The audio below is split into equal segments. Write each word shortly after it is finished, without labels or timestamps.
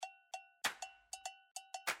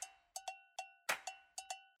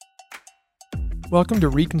Welcome to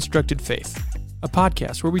Reconstructed Faith, a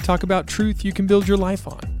podcast where we talk about truth you can build your life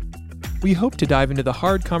on. We hope to dive into the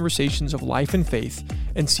hard conversations of life and faith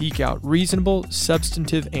and seek out reasonable,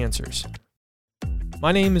 substantive answers.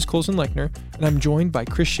 My name is Colson Lechner, and I'm joined by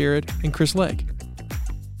Chris Sherrod and Chris Legg.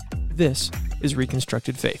 This is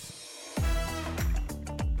Reconstructed Faith.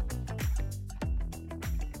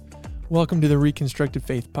 Welcome to the Reconstructed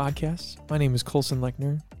Faith podcast. My name is Colson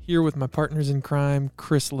Lechner, here with my partners in crime,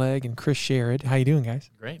 Chris Legg and Chris Sherrod. How you doing, guys?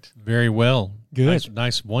 Great. Very well. Good.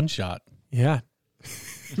 Nice one shot. Yeah.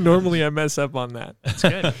 Normally I mess up on that. That's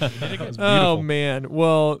good. You did a good job. Oh, man.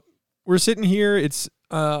 Well, we're sitting here. It's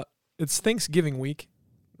Thanksgiving week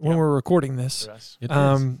when we're recording this. For us. It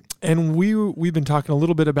is. And we've been talking a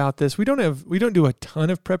little bit about this. We don't do a ton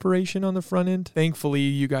of preparation on the front end. Thankfully,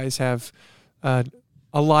 you guys have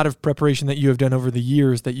a lot of preparation that you have done over the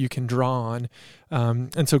years that you can draw on.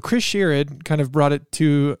 And so Chris Sherrod kind of brought it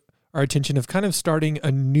to our attention of kind of starting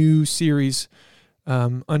a new series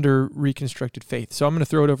under Reconstructed Faith. So I'm going to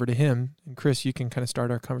throw it over to him. And Chris, you can kind of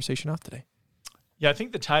start our conversation off today. Yeah, I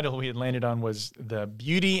think the title we had landed on was The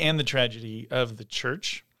Beauty and the Tragedy of the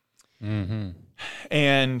Church. Mm-hmm.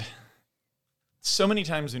 And so many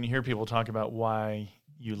times when you hear people talk about why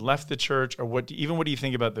you left the church or what do you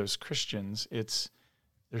think about those Christians,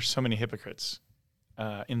 there's so many hypocrites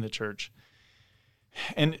in the church.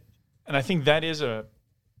 And I think that is a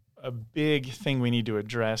big thing we need to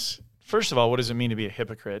address. First of all, what does it mean to be a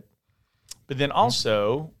hypocrite? But then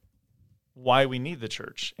also why we need the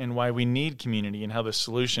church and why we need community and how the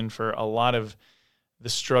solution for a lot of the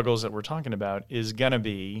struggles that we're talking about is going to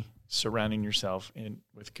be surrounding yourself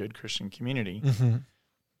with good Christian community. Mm-hmm.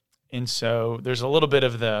 And so there's a little bit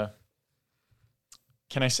of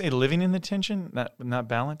can I say living in the tension, not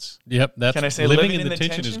balance? Yep. Can I say living in the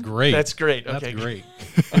tension is great. That's great. Okay. That's great.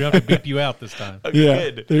 We don't have to beep you out this time. Okay, Yeah,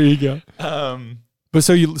 good. there you go. But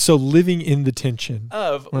so living in the tension.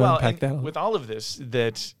 And with all of this,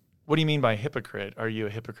 what do you mean by hypocrite? Are you a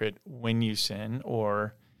hypocrite when you sin,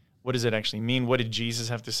 or what does it actually mean? What did Jesus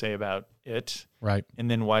have to say about it? Right.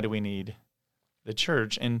 And then why do we need the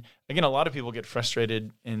church? And again, a lot of people get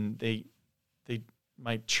frustrated and they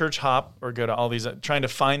might church hop or go to all these trying to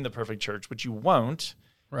find the perfect church, which you won't.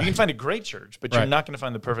 Right. You can find a great church, but you're Right. not going to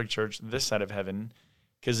find the perfect church this side of heaven,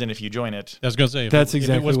 because then if you join it, I was going to say, That's if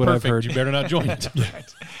exactly it was what I've perfect, heard. you better not join it.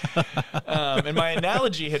 and my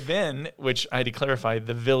analogy had been, which I had to clarify,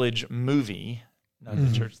 the Village movie, not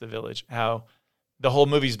Mhm. the church, the Village, how the whole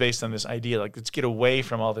movie is based on this idea, like, let's get away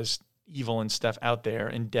from all this evil and stuff out there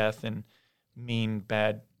and death and mean,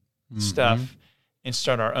 bad stuff and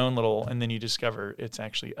start our own little, and then you discover it's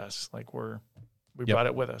actually us. Like we Yep. brought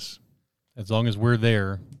it with us. As long as we're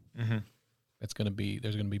there, Mm-hmm. there's going to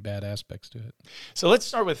be bad aspects to it. So let's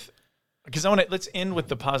start with, because let's end with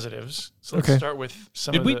the positives. So let's Okay. start with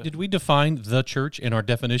some Did we define the church in our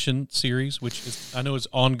definition series, which I know is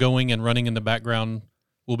ongoing and running in the background?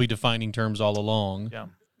 We'll be defining terms all along. Yeah.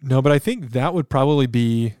 No, but I think that would probably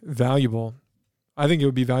be valuable. I think it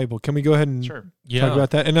would be valuable. Can we go ahead and Sure. talk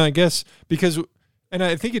about that? And I guess and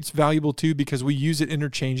I think it's valuable too because we use it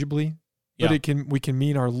interchangeably, but Yeah. we can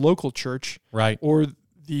mean our local church Right. or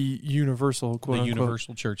the universal quote The unquote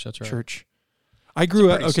universal church. That's right. church. I grew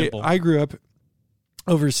pretty simple. up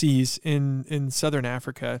overseas in Southern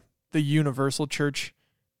Africa. The universal church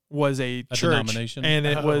was a church denomination? and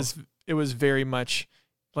it Oh. was very much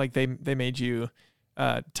like they made you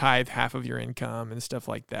tithe half of your income and stuff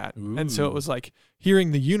like that. And so it Ooh. was like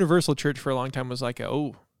hearing the universal church for a long time was like,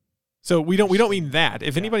 oh. So we don't mean that.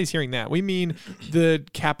 If anybody's hearing that, we mean the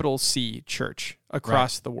capital C church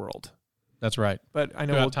across the world. That's right. But I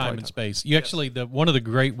know Throughout we'll time probably and talk- space. You actually, one of the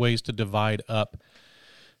great ways to divide up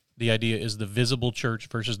the idea is the visible church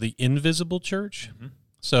versus the invisible church. Mm-hmm.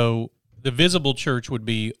 So the visible church would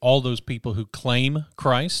be all those people who claim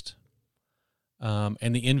Christ,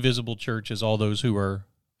 and the invisible church is all those who are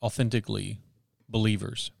authentically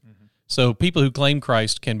believers. Mm-hmm. So people who claim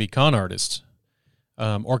Christ can be con artists,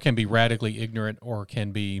 or can be radically ignorant, or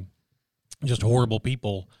can be just horrible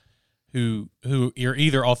people who are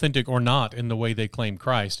either authentic or not in the way they claim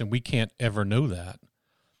Christ, and we can't ever know that.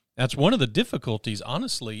 That's one of the difficulties,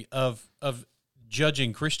 honestly, of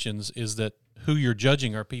judging Christians is that who you're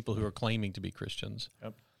judging are people who are claiming to be Christians.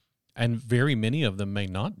 Yep. And very many of them may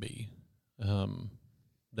not be.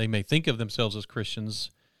 They may think of themselves as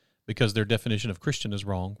Christians because their definition of Christian is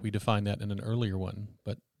wrong. We defined that in an earlier one,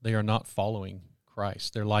 but they are not following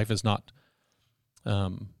Christ. Their life is not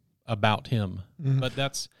about Him. Mhm. But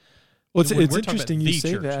that's... Well, it's we're talking interesting about you the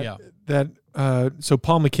say church, that. yeah. So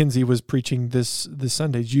Paul McKenzie was preaching this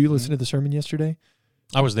Sunday. Did you listen to the sermon yesterday?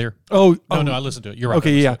 I was there. Oh, No, I listened to it. You're right.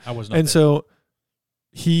 Okay, yeah. I was not And there. so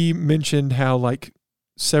he mentioned how like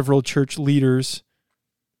several church leaders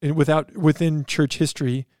within church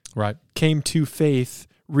history Right. came to faith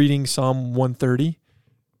reading Psalm 130,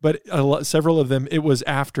 but several of them, it was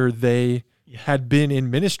after they had been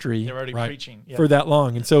in ministry They're already preaching for that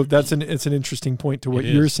long. And so it's an interesting point to what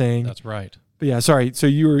you're saying. That's right. But yeah, sorry. So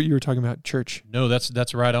you were talking about church. No,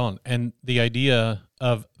 that's right on. And the idea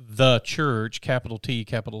of the church, capital T,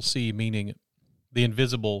 capital C, meaning the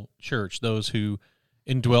invisible church, those who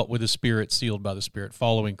indwelt with the Spirit, sealed by the Spirit,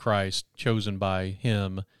 following Christ, chosen by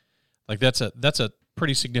Him. Like that's a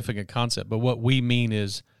pretty significant concept. But what we mean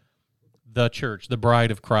is the church, the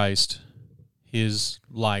bride of Christ, His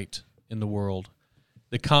light in the world,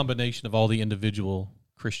 the combination of all the individual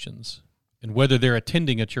Christians. And whether they're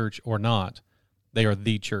attending a church or not, they are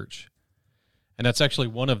the church. And that's actually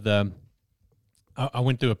one of the, I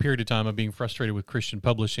went through a period of time of being frustrated with Christian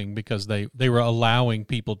publishing because they were allowing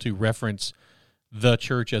people to reference the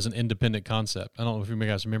church as an independent concept. I don't know if you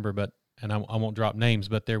guys remember, but, and I won't drop names,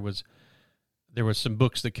 but there was some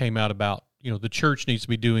books that came out about, the church needs to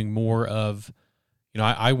be doing more of,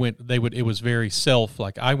 it was very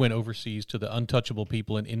like I went overseas to the untouchable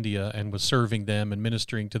people in India and was serving them and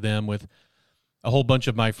ministering to them with a whole bunch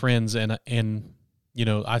of my friends. And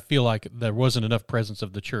I feel like there wasn't enough presence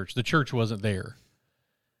of the church. The church wasn't there.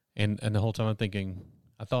 And the whole time I'm thinking,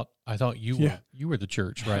 I thought you were the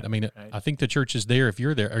church, right? I mean, right. I think the church is there if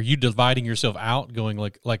you're there. Are you dividing yourself out, going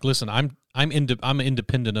like listen, I'm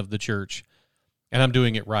independent of the church, and I'm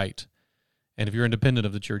doing it right. And if you're independent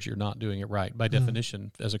of the church, you're not doing it right by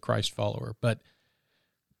definition as a Christ follower. But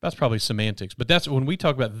that's probably semantics. But that's when we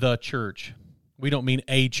talk about the church, we don't mean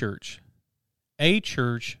a church. A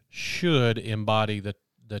church should embody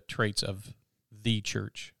the traits of the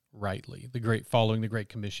church rightly, following the Great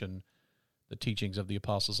Commission, the teachings of the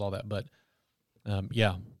apostles, all that. But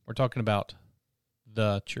we're talking about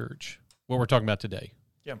the church, what we're talking about today.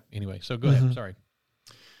 Yeah. Anyway, so go ahead. Sorry.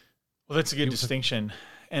 Well, that's a good distinction.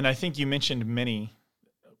 And I think you mentioned many,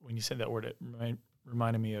 when you said that word, it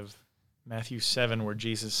reminded me of Matthew 7, where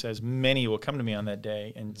Jesus says, many will come to me on that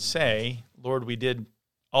day and say, Lord, we did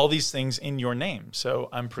all these things in your name. So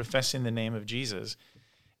I'm professing the name of Jesus.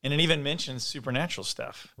 And it even mentions supernatural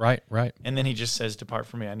stuff. Right. And then he just says, depart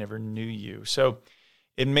from me, I never knew you. So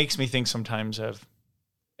it makes me think sometimes of,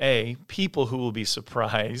 A, people who will be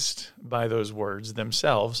surprised by those words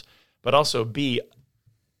themselves, but also B,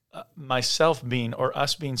 myself being, or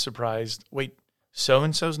us being surprised, wait,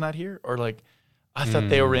 so-and-so's not here? Or like, I thought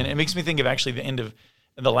they were in. It makes me think of actually the end of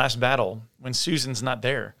the last battle when Susan's not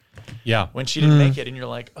there. Yeah. When she didn't make it, and you're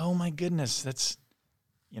like, oh my goodness, that's,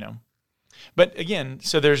 But again,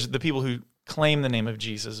 so there's the people who claim the name of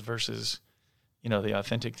Jesus versus, the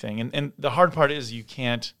authentic thing. And the hard part is you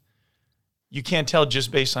can't tell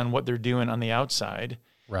just based on what they're doing on the outside.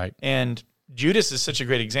 Right. And Judas is such a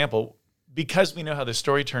great example. Because we know how the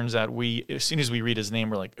story turns out, as soon as we read his name,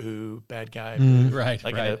 we're like, ooh, bad guy. Right.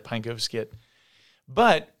 Like in a Pine Cove skit.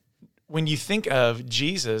 But when you think of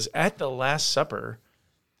Jesus at the Last Supper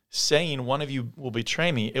saying, one of you will betray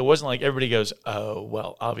me, it wasn't like everybody goes, oh,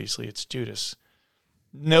 well, obviously it's Judas.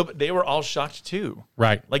 No, but they were all shocked too.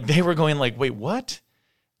 Right. Like they were going like, wait, what?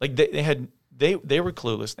 Like they were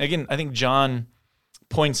clueless. Again, I think John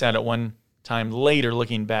points out at one time later,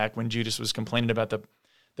 looking back, when Judas was complaining about the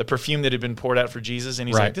perfume that had been poured out for Jesus, and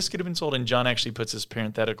he's like, this could have been sold. And John actually puts his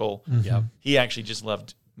parenthetical, he actually just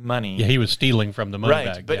loved money. Yeah, he was stealing from the money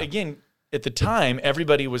bag. But again, at the time,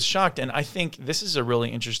 everybody was shocked. And I think this is a really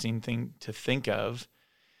interesting thing to think of.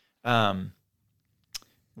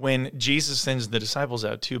 When Jesus sends the disciples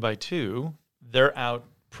out 2 by 2, they're out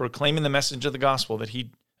proclaiming the message of the gospel of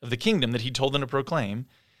the kingdom that he told them to proclaim.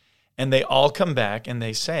 And they all come back and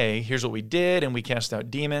they say, here's what we did, and we cast out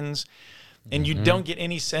demons. And you don't get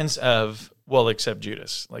any sense of, well, except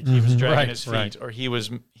Judas, like he was dragging his feet, or he was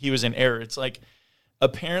in error. It's like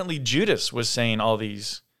apparently Judas was saying all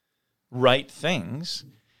these right things.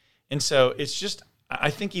 And so it's just, I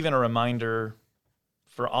think, even a reminder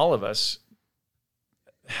for all of us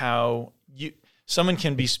how someone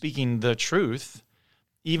can be speaking the truth,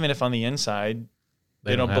 even if on the inside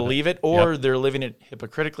they don't believe it, or they're living it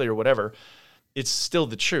hypocritically or whatever. It's still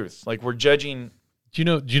the truth. Like we're judging.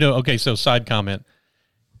 Do you know? Okay, so side comment.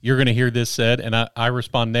 You're going to hear this said, and I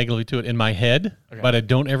respond negatively to it in my head, but I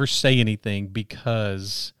don't ever say anything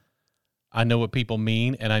because I know what people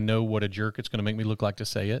mean, and I know what a jerk it's going to make me look like to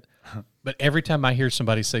say it. But every time I hear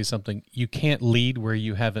somebody say something, you can't lead where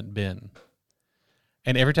you haven't been.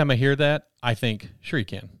 And every time I hear that, I think, sure you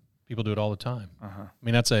can. People do it all the time. I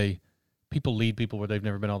mean, people lead people where they've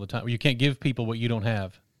never been all the time. You can't give people what you don't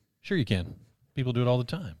have. Sure you can. People do it all the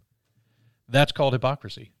time. That's called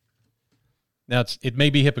hypocrisy. Now, it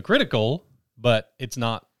may be hypocritical, but it's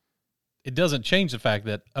not. It doesn't change the fact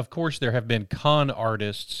that, of course, there have been con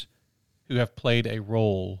artists who have played a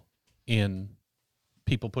role in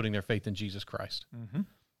people putting their faith in Jesus Christ. Mm-hmm.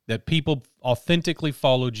 That people authentically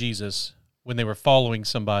follow Jesus when they were following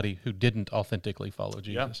somebody who didn't authentically follow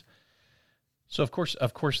Jesus. Yeah. So of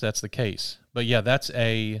course that's the case. But yeah, that's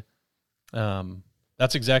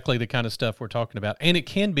exactly the kind of stuff we're talking about. And it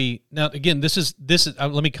can be, now again, this is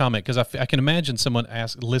let me comment, because I can imagine someone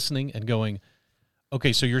listening and going,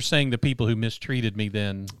 okay, so you're saying the people who mistreated me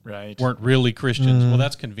then weren't really Christians. Well,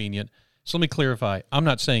 that's convenient. So let me clarify. I'm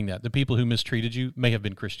not saying that. The people who mistreated you may have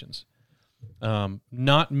been Christians.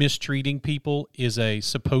 Not mistreating people is a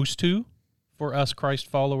supposed to for us Christ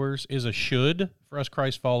followers, is a should for us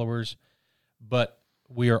Christ followers, but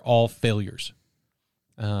we are all failures.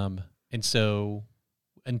 And so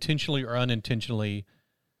intentionally or unintentionally,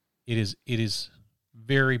 it is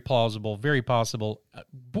very plausible, very possible,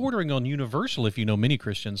 bordering on universal if you know many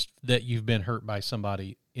Christians, that you've been hurt by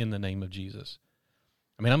somebody in the name of Jesus.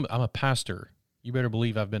 I mean, I'm a pastor. You better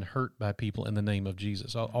believe I've been hurt by people in the name of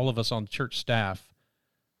Jesus. All of us on church staff,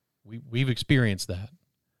 we've experienced that.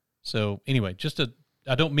 So anyway,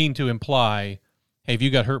 I don't mean to imply, hey, if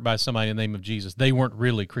you got hurt by somebody in the name of Jesus, they weren't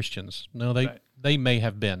really Christians. No, they may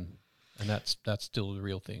have been, and that's still the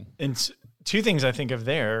real thing. And two things I think of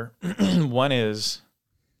there. One is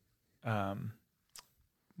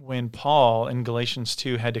when Paul in Galatians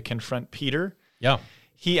 2 had to confront Peter. Yeah.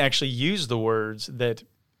 He actually used the words that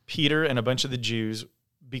Peter and a bunch of the Jews,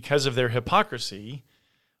 because of their hypocrisy,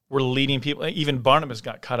 were leading people. Even Barnabas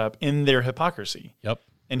got caught up in their hypocrisy. Yep.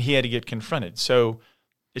 And he had to get confronted. So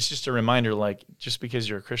it's just a reminder, like, just because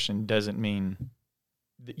you're a Christian doesn't mean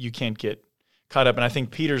that you can't get caught up. And I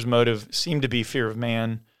think Peter's motive seemed to be fear of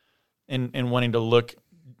man and wanting to look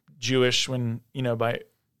Jewish when,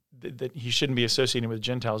 that he shouldn't be associating with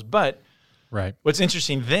Gentiles. But right. What's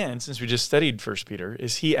interesting then, since we just studied 1 Peter,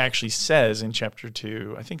 is he actually says in chapter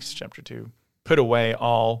 2, I think it's chapter 2, put away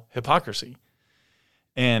all hypocrisy.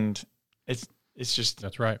 And it's just...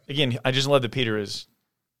 That's right. Again, I just love that Peter is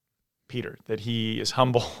Peter, that he is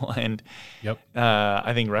humble and yep.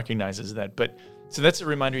 I think recognizes that. But so that's a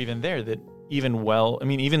reminder even there that even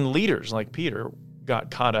leaders like Peter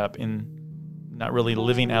got caught up in not really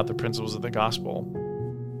living out the principles of the gospel.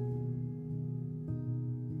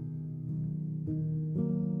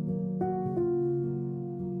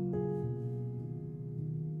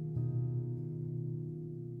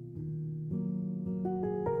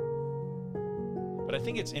 But I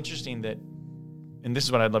think it's interesting that, and this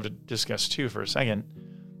is what I'd love to discuss too for a second,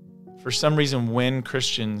 for some reason when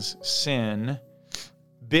Christians sin,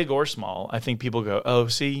 big or small, I think people go, oh,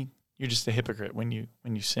 see, you're just a hypocrite when you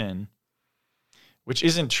sin, which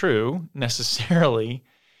isn't true necessarily.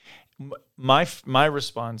 My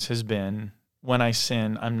response has been, when I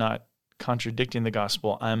sin, I'm not contradicting the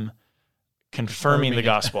gospel, I'm confirming the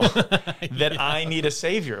gospel that I need a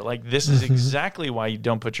savior. Like, this is exactly why you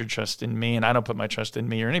don't put your trust in me, and I don't put my trust in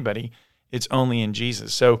me or anybody. It's only in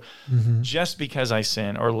Jesus. So just because I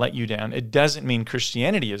sin or let you down, it doesn't mean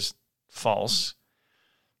Christianity is false.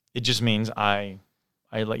 It just means I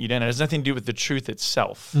let you down. It has nothing to do with the truth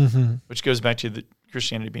itself, which goes back to the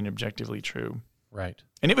Christianity being objectively true. Right.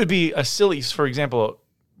 And it would be a silly, for example,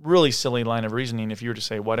 really silly line of reasoning if you were to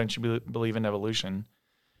say, why don't you believe in evolution?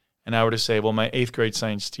 And I were to say, well, my 8th grade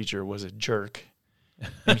science teacher was a jerk,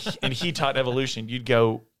 and he taught evolution. You'd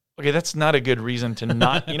go, okay, that's not a good reason to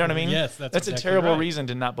not, you know what I mean? Yes, that's exactly a terrible right. reason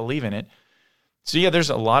to not believe in it. So yeah,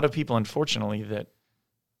 there's a lot of people, unfortunately, that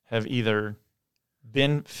have either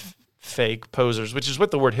been fake posers, which is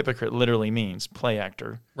what the word hypocrite literally means, play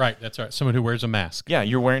actor. Right, that's right. Someone who wears a mask. Yeah,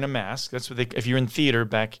 you're wearing a mask. That's what if you're in theater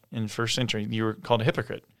back in first century, you were called a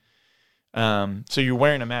hypocrite. So you're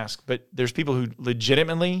wearing a mask, but there's people who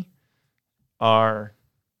legitimately are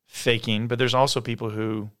faking, but there's also people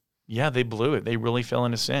who, yeah, they blew it. They really fell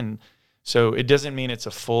into sin. So it doesn't mean it's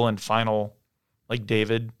a full and final, like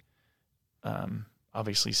David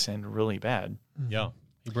obviously sinned really bad. Yeah,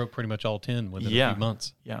 he broke pretty much all 10 within a few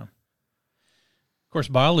months. Yeah. Of course,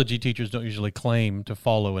 biology teachers don't usually claim to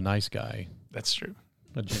follow a nice guy. That's true.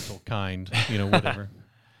 A gentle, kind, whatever.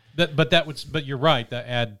 But you're right. The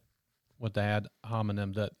ad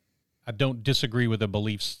hominem, that I don't disagree with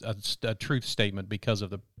a truth statement because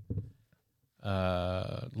of the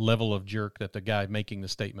level of jerk that the guy making the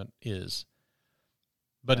statement is.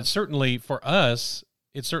 But it's certainly, for us,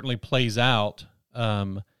 it certainly plays out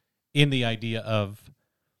in the idea of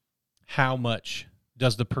how much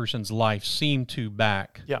does the person's life seem to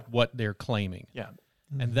back what they're claiming. Yeah.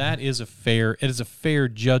 And that is a fair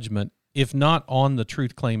judgment if not on the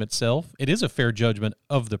truth claim itself, it is a fair judgment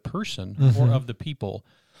of the person or of the people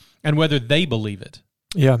and whether they believe it.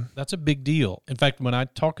 Yeah. That's a big deal. In fact, when I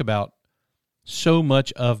talk about so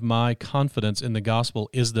much of my confidence in the gospel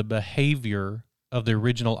is the behavior of the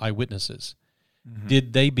original eyewitnesses.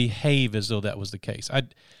 Did they behave as though that was the case?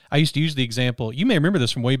 I used to use the example, you may remember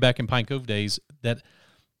this from way back in Pine Cove days, that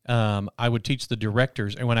I would teach the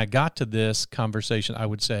directors, and when I got to this conversation, I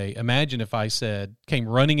would say, imagine if I came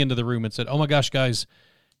running into the room and said, oh my gosh, guys,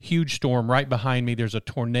 huge storm right behind me, there's a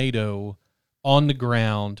tornado on the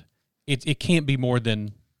ground, it can't be more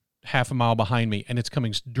than half a mile behind me, and it's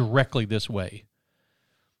coming directly this way.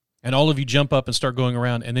 And all of you jump up and start going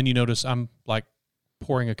around, and then you notice I'm like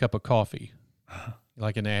pouring a cup of coffee,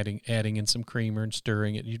 like and adding in some creamer and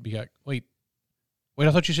stirring it. You'd be like, wait, I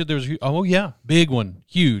thought you said there was, oh yeah, big one,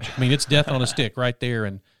 huge. I mean, it's death on a stick right there,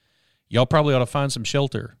 and y'all probably ought to find some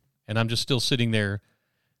shelter. And I'm just still sitting there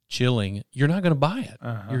chilling. You're not going to buy it.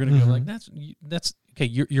 You're going to go like, that's okay.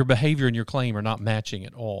 Your behavior and your claim are not matching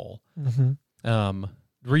at all.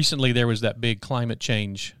 Recently, there was that big climate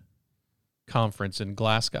change conference in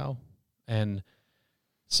Glasgow, and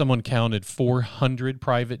someone counted 400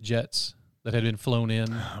 private jets that had been flown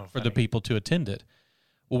in for the people to attend it.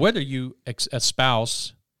 Well, whether you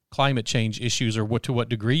espouse climate change issues or to what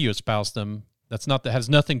degree you espouse them, that has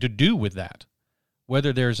nothing to do with that,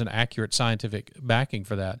 whether there's an accurate scientific backing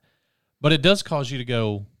for that. But it does cause you to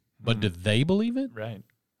go, but do they believe it? Right.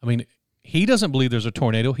 I mean, he doesn't believe there's a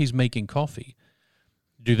tornado. He's making coffee.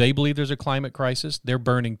 Do they believe there's a climate crisis? They're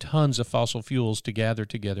burning tons of fossil fuels to gather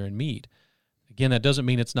together and meet. Again, that doesn't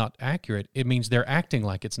mean it's not accurate. It means they're acting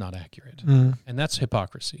like it's not accurate. And that's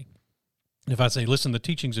hypocrisy. If I say, listen, the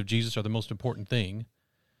teachings of Jesus are the most important thing,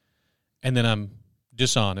 and then I'm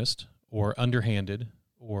dishonest or underhanded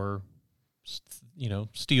or,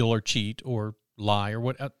 steal or cheat or lie or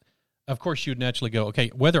what, of course you'd naturally go, okay,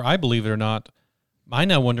 whether I believe it or not, I'm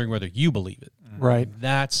now wondering whether you believe it. Right.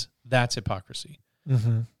 That's hypocrisy.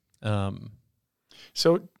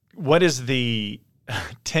 So what is the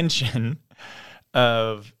tension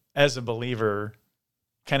of, as a believer,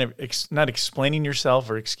 kind of not explaining yourself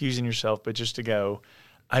or excusing yourself, but just to go,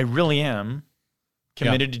 I really am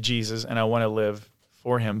committed to Jesus and I want to live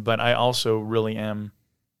for him, but I also really am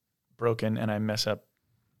broken and I mess up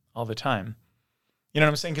all the time. You know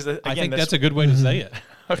what I'm saying? Because I think that's a good way to say it.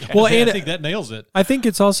 Okay. Well, I think that nails it. I think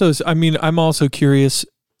it's also, I'm also curious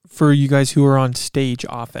for you guys who are on stage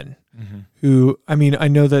often, who, I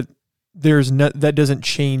know that that doesn't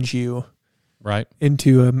change you right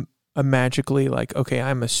into a magically like, okay,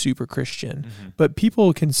 I'm a super Christian, but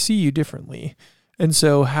people can see you differently. And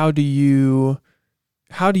so how do you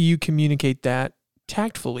communicate that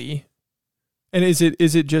tactfully? And is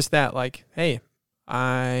it just that like, hey,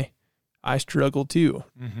 I struggle too.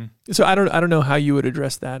 So I don't know how you would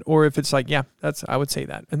address that, or if it's like, yeah, I would say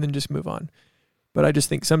that and then just move on. But I just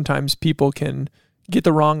think sometimes people can get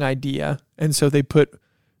the wrong idea. And so they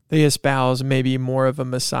espouse maybe more of a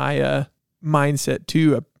Messiah mindset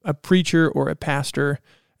to a preacher or a pastor.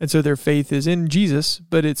 And so their faith is in Jesus,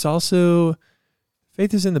 but it's also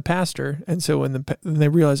faith is in the pastor. And so when they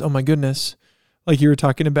realize, oh my goodness, like you were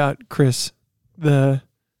talking about, Chris,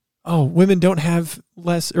 women don't have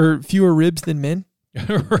less or fewer ribs than men.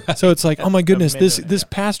 Right. So it's like, oh my goodness, this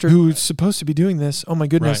pastor who's supposed to be doing this, oh my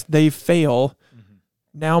goodness, they fail.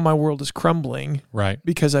 Now my world is crumbling, right?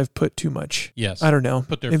 Because I've put too much. Yes, I don't know.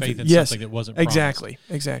 Put their faith in something that wasn't promised.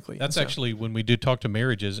 Exactly. That's actually when we do talk to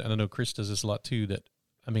marriages, and I know Chris does this a lot too. That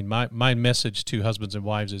my message to husbands and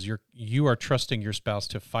wives is you are trusting your spouse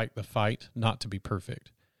to fight the fight, not to be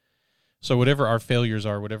perfect. So whatever our failures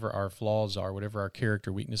are, whatever our flaws are, whatever our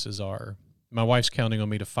character weaknesses are, my wife's counting on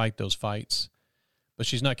me to fight those fights, but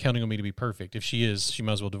she's not counting on me to be perfect. If she is, she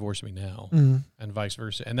might as well divorce me now, and vice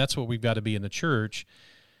versa. And that's what we've got to be in the church,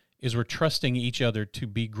 is we're trusting each other to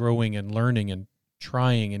be growing and learning and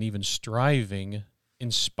trying and even striving,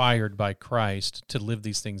 inspired by Christ, to live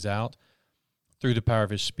these things out through the power of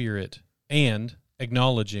his Spirit, and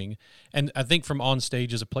acknowledging, and I think from on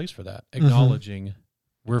stage is a place for that, acknowledging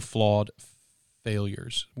we're flawed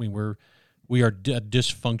failures. We are a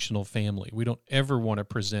dysfunctional family. We don't ever want to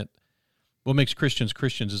present. What makes Christians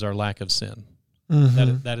is our lack of sin.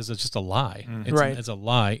 That is just a lie. It's a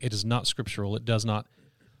lie. It is not scriptural. It does not.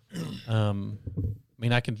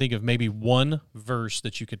 I can think of maybe one verse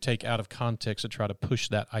that you could take out of context to try to push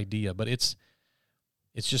that idea, but it's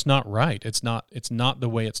just not right. It's not the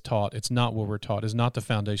way it's taught. It's not what we're taught. It's not the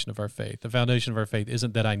foundation of our faith. The foundation of our faith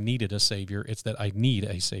isn't that I needed a Savior. It's that I need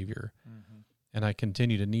a Savior. And I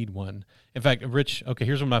continue to need one. In fact, here's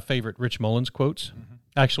one of my favorite Rich Mullins quotes.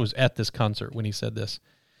 I actually was at this concert when he said this.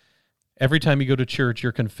 Every time you go to church,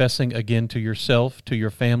 you're confessing again to yourself, to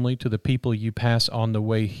your family, to the people you pass on the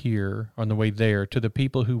way here, on the way there, to the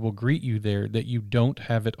people who will greet you there, that you don't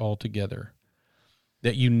have it all together,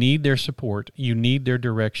 that you need their support, you need their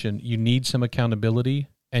direction, you need some accountability,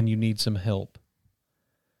 and you need some help.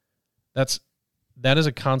 That is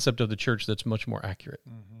a concept of the church that's much more accurate,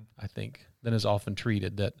 I think, than is often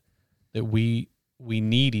treated, that we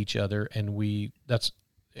need each other, and that's,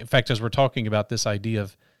 in fact, as we're talking about this idea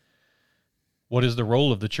of what is the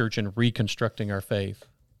role of the church in reconstructing our faith,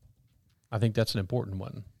 I think that's an important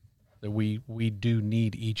one, that we do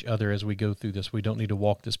need each other as we go through this. We don't need to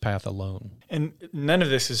walk this path alone. And none of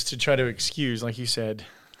this is to try to excuse, like you said,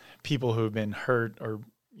 people who have been hurt or,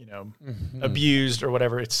 abused or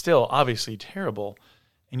whatever. It's still obviously terrible,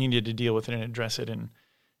 and you need to deal with it and address it and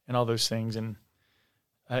all those things. And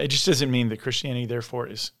it just doesn't mean that Christianity, therefore,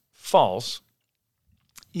 is false.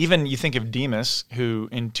 Even you think of Demas, who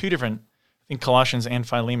in two different, I think Colossians and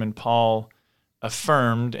Philemon, Paul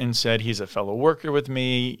affirmed and said, he's a fellow worker with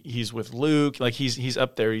me, he's with Luke, like he's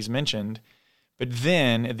up there, he's mentioned. But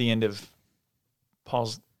then at the end of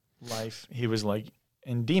Paul's life, he was like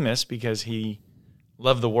in Demas because he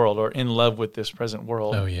loved the world, or in love with this present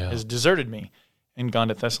world, has deserted me and gone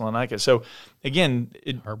to Thessalonica. So again,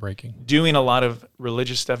 heartbreaking. Doing a lot of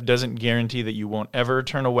religious stuff doesn't guarantee that you won't ever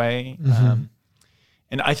turn away.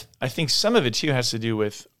 And I think some of it too has to do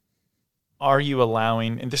with, are you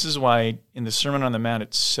allowing, and this is why in the Sermon on the Mount,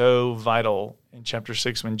 it's so vital in chapter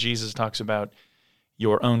 6 when Jesus talks about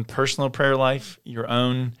your own personal prayer life, your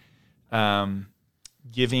own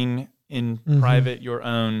giving in private, your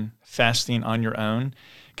own fasting on your own,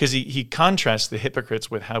 because he contrasts the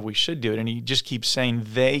hypocrites with how we should do it, and he just keeps saying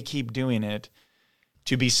they keep doing it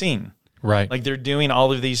to be seen. Right. Like they're doing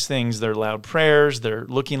all of these things, they're loud prayers, they're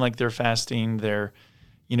looking like they're fasting, they're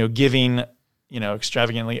giving,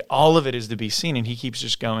 extravagantly. All of it is to be seen, and he keeps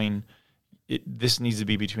just going, this needs to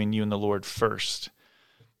be between you and the Lord first.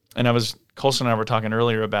 And Colson and I were talking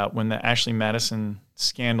earlier about when the Ashley Madison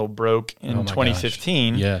scandal broke in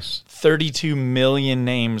 2015. Yes. 32 million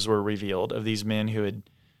names were revealed of these men who had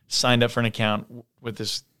signed up for an account with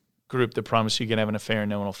this group that promised you can have an affair and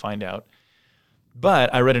no one will find out.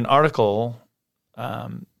 But I read an article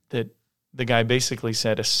that the guy basically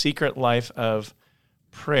said a secret life of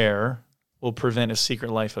prayer will prevent a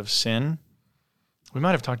secret life of sin. We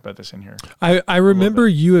might have talked about this in here. I remember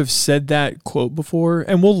you have said that quote before,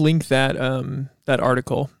 and we'll link that that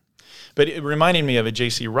article. But it reminded me of a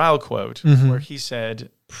J.C. Ryle quote where he said,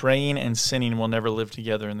 praying and sinning will never live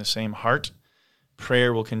together in the same heart.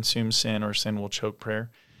 Prayer will consume sin, or sin will choke prayer.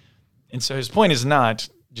 And so his point is not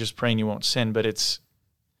just praying you won't sin, but it's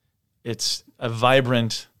a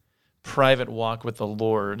vibrant, private walk with the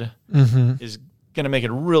Lord is going to make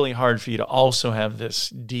it really hard for you to also have this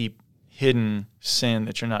deep, hidden sin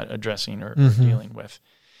that you're not addressing or dealing with.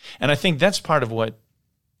 And I think that's part of what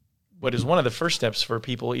is one of the first steps for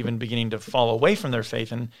people even beginning to fall away from their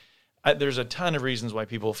faith. And there's a ton of reasons why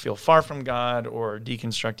people feel far from God or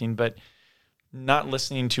deconstructing, but not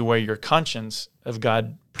listening to where your conscience of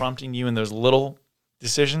God prompting you in those little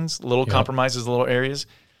decisions, little compromises, little areas,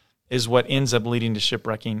 is what ends up leading to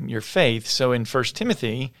shipwrecking your faith. So in 1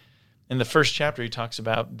 Timothy, in the first chapter, he talks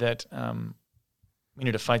about that we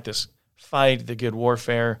need to fight the good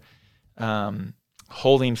warfare,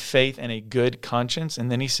 holding faith and a good conscience. And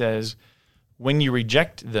then he says, when you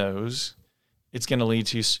reject those, it's going to lead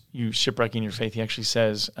to you shipwrecking your faith. He actually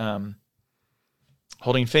says,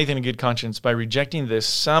 holding faith and a good conscience, by rejecting this,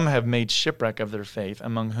 some have made shipwreck of their faith,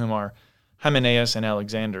 among whom are Hymenaeus and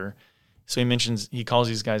Alexander. So he calls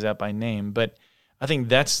these guys out by name. But I think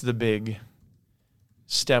that's the big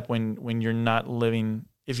step when you're not living,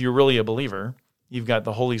 if you're really a believer, you've got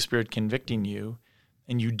the Holy Spirit convicting you,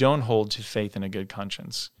 and you don't hold to faith and a good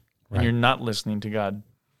conscience. Right. And you're not listening to God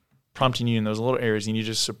prompting you in those little areas, and you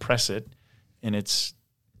just suppress it, and it's,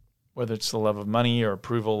 whether it's the love of money or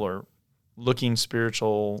approval or looking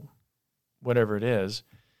spiritual, whatever it is,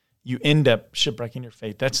 you end up shipwrecking your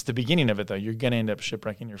faith. That's the beginning of it, though. You're going to end up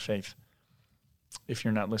shipwrecking your faith if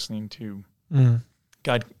you're not listening to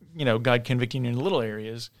God, God convicting you in little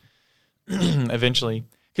areas eventually.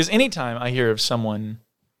 Because anytime I hear of someone,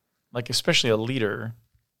 like especially a leader,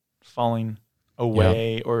 falling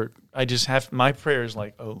away, or I just have, my prayer is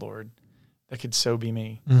like, oh Lord, that could so be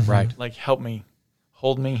me. Right. Like, help me,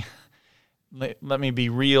 hold me, let me be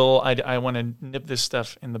real. I want to nip this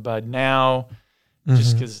stuff in the bud now,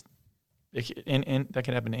 just because that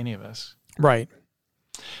could happen to any of us. Right.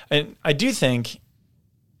 And I do think,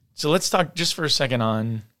 so let's talk just for a second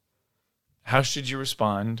on how should you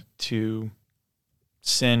respond to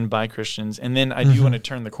sin by Christians. And then I do want to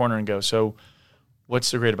turn the corner and go, so what's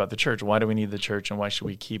so great about the church? Why do we need the church, and why should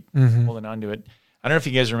we keep holding on to it? I don't know if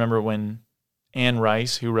you guys remember when Anne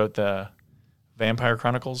Rice, who wrote the Vampire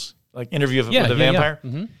Chronicles, like Interview with a Vampire,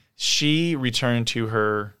 she returned to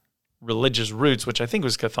her religious roots, which I think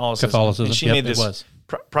was Catholicism. And she made this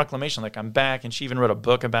proclamation, like, I'm back. And she even wrote a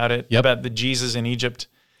book about it, about the Jesus in Egypt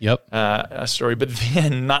a story. But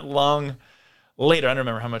then not long later, I don't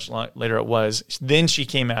remember how much later it was, then she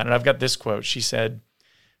came out, and I've got this quote. She said,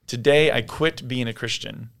 "Today I quit being a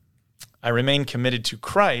Christian. I remain committed to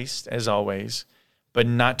Christ, as always, but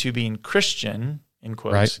not to being Christian," in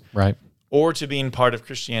quotes, right, or to being part of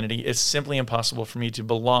Christianity. It's simply impossible for me to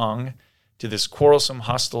belong to this quarrelsome,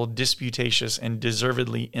 hostile, disputatious, and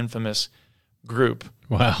deservedly infamous group.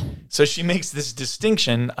 Wow. So she makes this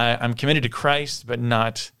distinction. I'm committed to Christ, but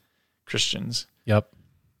not Christians. Yep.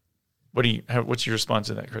 What's your response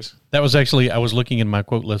to that, Chris? That was actually, I was looking in my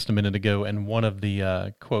quote list a minute ago, and one of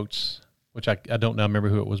the quotes, which I don't now remember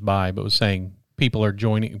who it was by, but was saying people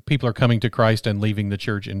are coming to Christ and leaving the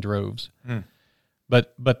church in droves.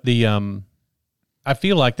 But the I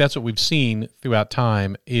feel like that's what we've seen throughout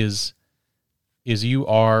time is you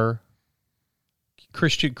are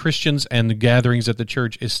Christians, and the gatherings at the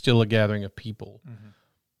church is still a gathering of people.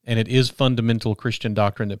 And it is fundamental Christian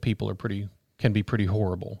doctrine that people can be pretty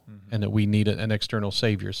horrible, and that we need an external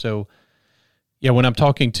savior. So, yeah, when I'm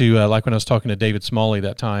talking to, like when I was talking to David Smalley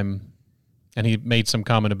that time, and he made some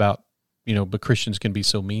comment about, but Christians can be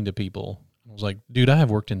so mean to people. I was like, dude, I have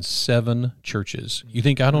worked in 7 churches. You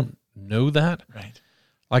think I don't know that? Right.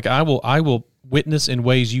 Like I will witness in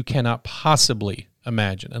ways you cannot possibly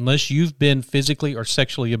imagine, unless you've been physically or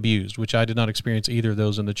sexually abused, which I did not experience either of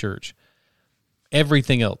those in the church.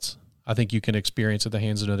 Everything else, I think you can experience at the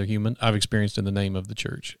hands of another human. I've experienced in the name of the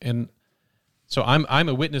church. And so I'm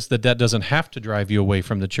a witness that doesn't have to drive you away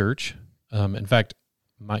from the church. In fact,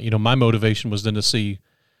 my motivation was then to see,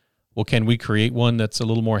 well, can we create one that's a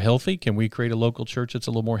little more healthy? Can we create a local church that's a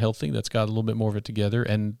little more healthy, that's got a little bit more of it together?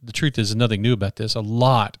 And the truth is, nothing new about this. A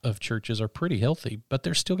lot of churches are pretty healthy, but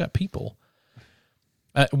they're still got people.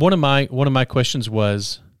 One of my questions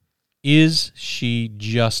was, is she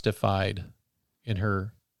justified in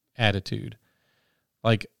her attitude?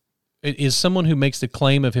 Like, is someone who makes the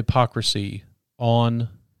claim of hypocrisy on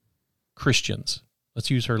Christians, let's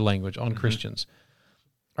use her language, on Christians,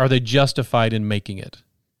 are they justified in making it?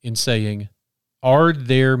 In saying, are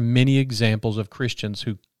there many examples of Christians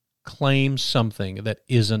who claim something that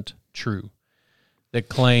isn't true? That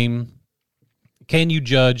claim, can you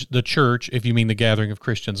judge the church, if you mean the gathering of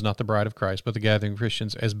Christians, not the bride of Christ, but the gathering of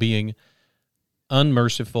Christians, as being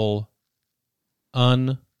unmerciful,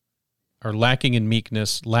 or lacking in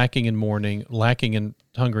meekness, lacking in mourning, lacking in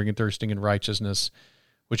hungering and thirsting in righteousness,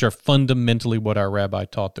 which are fundamentally what our rabbi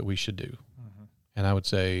taught that we should do? And I would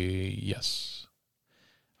say yes.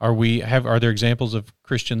 Are there examples of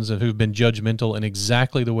Christians who've been judgmental in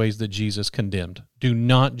exactly the ways that Jesus condemned? Do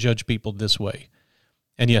not judge people this way.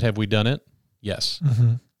 And yet, have we done it? Yes.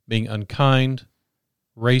 Being unkind,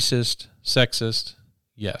 racist, sexist,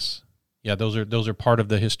 yes. Yeah, those are part of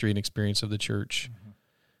the history and experience of the church,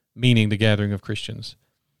 meaning the gathering of Christians.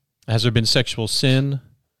 Has there been sexual sin?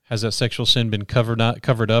 Has that sexual sin been covered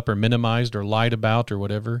up or minimized or lied about or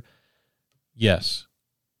whatever? Yes.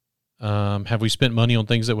 Have we spent money on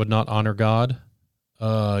things that would not honor God?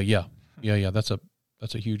 Yeah. That's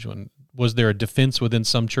a huge one. Was there a defense within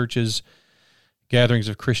some churches, gatherings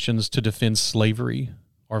of Christians, to defend slavery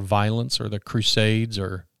or violence or the Crusades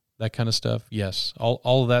or that kind of stuff? Yes.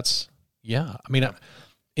 All of that's, yeah. I mean,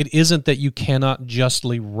 it isn't that you cannot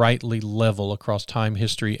justly, rightly level across time,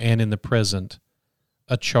 history, and in the present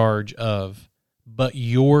a charge of, but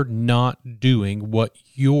you're not doing what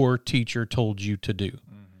your teacher told you to do.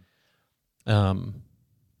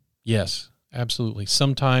 Yes, absolutely.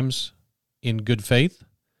 Sometimes in good faith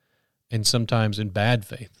and sometimes in bad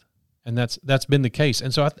faith. And that's been the case.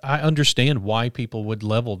 And so I understand why people would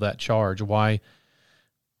level that charge, why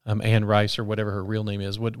Anne Rice, or whatever her real name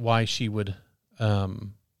is, why she would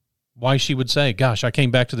say, gosh, I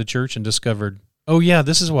came back to the church and discovered, oh yeah,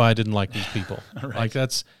 this is why I didn't like these people. Right. Like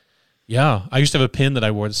I used to have a pin that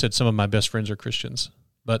I wore that said some of my best friends are Christians,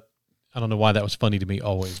 but I don't know why that was funny to me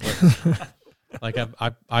always. But like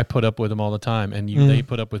I put up with them all the time, and they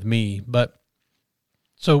put up with me. But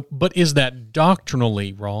is that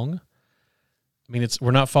doctrinally wrong? I mean,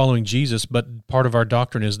 we're not following Jesus, but part of our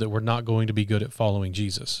doctrine is that we're not going to be good at following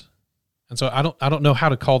Jesus. And so I don't know how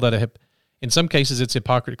to call that in some cases it's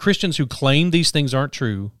hypocrisy. Christians who claim these things aren't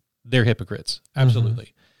true, they're hypocrites.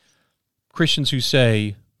 Absolutely. Christians who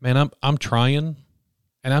say, man, I'm trying,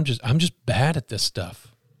 And I'm just bad at this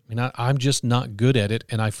stuff. I mean, I'm just not good at it,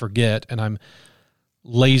 and I forget, and I'm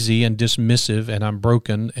lazy and dismissive, and I'm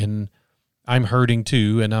broken, and I'm hurting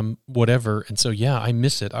too, and I'm whatever. And so, yeah, I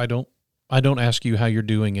miss it. I don't ask you how you're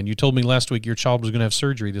doing. And you told me last week your child was going to have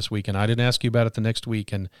surgery this week, and I didn't ask you about it the next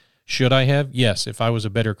week. And should I have? Yes. If I was a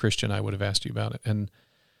better Christian, I would have asked you about it. And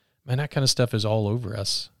man, that kind of stuff is all over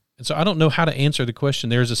us. And so I don't know how to answer the question.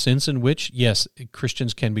 There's a sense in which, yes,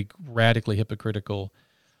 Christians can be radically hypocritical,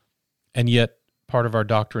 and yet part of our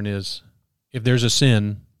doctrine is if there's a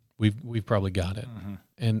sin, we've probably got it.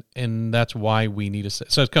 And that's why we need a... So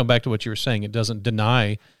let's come back to what you were saying. It doesn't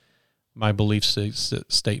deny my belief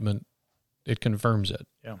statement. It confirms it.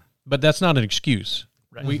 Yeah. But that's not an excuse.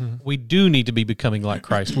 Right. We do need to be becoming like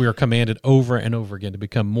Christ. We are commanded over and over again to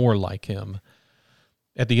become more like him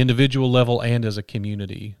at the individual level and as a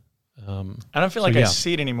community. I don't feel like I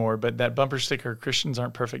see it anymore, but that bumper sticker, Christians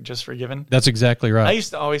aren't perfect, just forgiven. That's exactly right. I used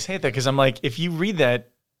to always hate that because I'm like, if you read that,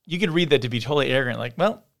 you could read that to be totally arrogant. Like,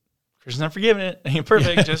 well, Christians aren't forgiven. Ain't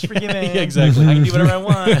perfect, just forgiven. Yeah, exactly. I can do whatever I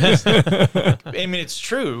want. I mean, it's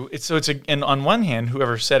true. And on one hand,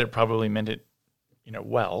 whoever said it probably meant it,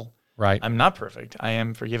 well. Right. I'm not perfect. I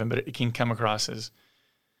am forgiven, but it can come across as,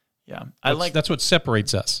 that's what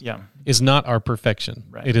separates us. Yeah. Is not our perfection.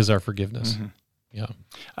 Right. It is our forgiveness. Yeah.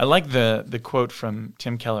 I like the quote from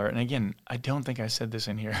Tim Keller. And again, I don't think I said this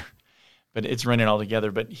in here, but it's running all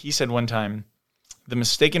together. But he said one time, the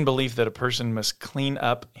mistaken belief that a person must clean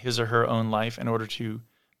up his or her own life in order to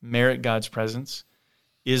merit God's presence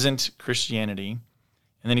isn't Christianity.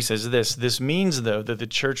 And then he says this means, though, that the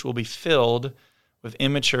church will be filled with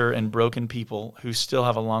immature and broken people who still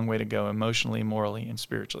have a long way to go emotionally, morally, and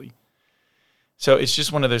spiritually. So it's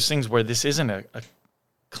just one of those things where this isn't a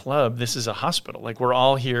club, this is a hospital. Like, we're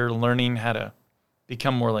all here learning how to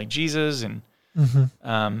become more like Jesus, and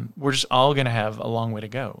we're just all going to have a long way to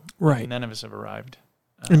go. Right. None of us have arrived.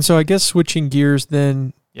 And so I guess switching gears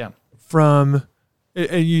then from,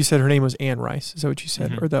 you said her name was Anne Rice. Is that what you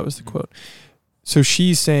said? Or that was the quote? So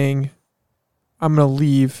she's saying, I'm going to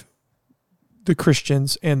leave the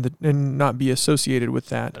Christians and not be associated with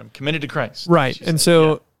that. I'm committed to Christ. Right. And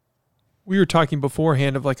so we were talking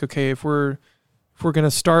beforehand of like, okay, if we're going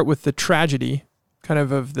to start with the tragedy, kind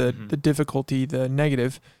of the difficulty, the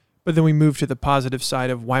negative, but then we move to the positive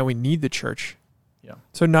side of why we need the church. Yeah.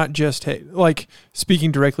 So not just, hey, like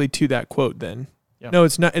speaking directly to that quote then. Yeah. No,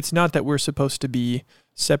 it's not that we're supposed to be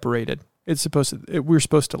separated. We're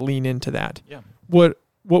supposed to lean into that. Yeah. What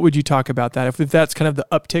would you talk about that? If that's kind of the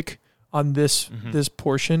uptick on this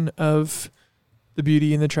portion of the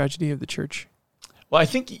beauty and the tragedy of the church? Well, I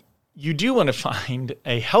think you do want to find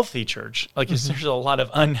a healthy church. Like, there's a lot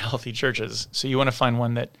of unhealthy churches. So you want to find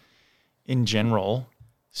one that, in general,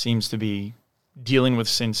 seems to be dealing with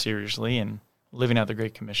sin seriously and living out the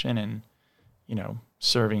Great Commission and,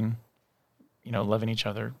 serving, loving each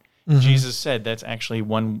other. Jesus said that's actually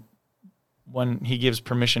one he gives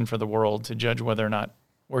permission for the world to judge whether or not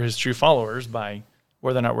we're his true followers by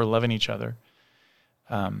whether or not we're loving each other.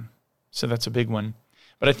 So that's a big one.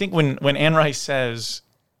 But I think when Anne Rice says,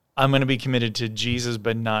 I'm going to be committed to Jesus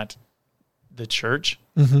but not the church,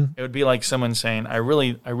 it would be like someone saying, I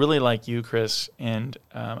really like you, Chris, and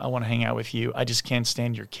I want to hang out with you. I just can't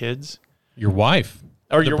stand your kids. Your wife.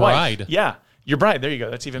 Or your bride. Wife. Yeah, your bride. There you go.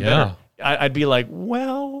 That's even better. I'd be like,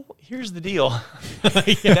 well, here's the deal.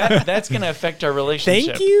 That's going to affect our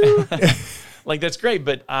relationship. Thank you. Like, that's great,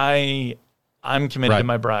 but I'm committed to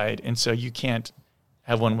my bride, and so you can't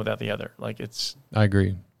have one without the other. Like, I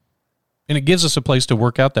agree. And it gives us a place to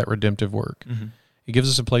work out that redemptive work. It gives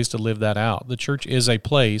us a place to live that out. The church is a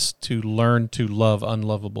place to learn to love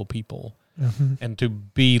unlovable people and to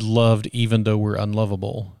be loved even though we're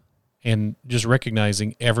unlovable, and just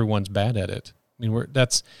recognizing everyone's bad at it. I mean,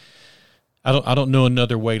 I don't know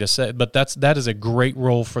another way to say it, but that is a great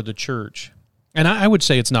role for the church. And I would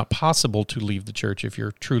say it's not possible to leave the church if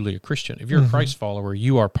you're truly a Christian. If you're a Christ follower,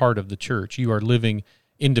 you are part of the church. You are living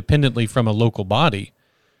independently from a local body,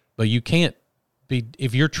 but you can't be,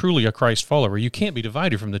 if you're truly a Christ follower, you can't be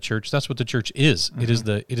divided from the church. That's what the church is. It is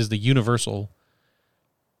the universal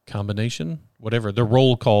combination, whatever, the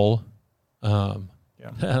roll call, when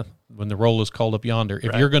the roll is called up yonder.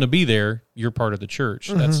 If you're going to be there, you're part of the church.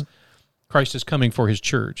 That's Christ is coming for his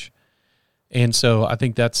church. And so I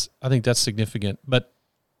think that's significant. But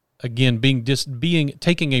again,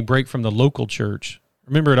 taking a break from the local church.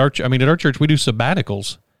 Remember, at our church we do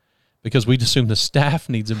sabbaticals because we assume the staff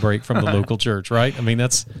needs a break from the local church, right? I mean,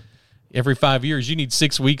 that's every 5 years you need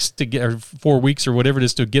 6 weeks to get, or 4 weeks or whatever it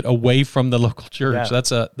is, to get away from the local church.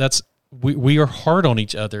 Yeah. We are hard on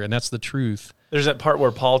each other, and that's the truth. there's that part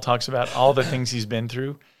where Paul talks about all the things he's been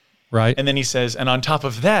through. Right. And then he says, and on top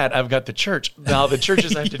of that, I've got the church. Now the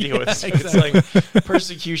churches I have to deal with. So exactly. it's like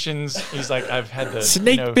persecutions. He's like, I've had the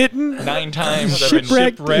Snake bitten, 9 times. I've been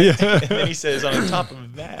shipwrecked. And then he says, on top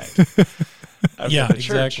of that, I've got the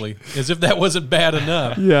church. Exactly. As if that wasn't bad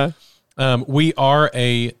enough. Yeah. We are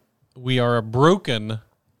a broken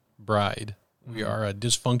bride. We are a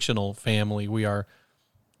dysfunctional family. We are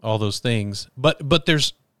all those things. But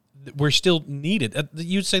we're still needed.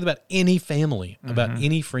 You'd say that about any family, about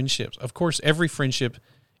any friendships. Of course, every friendship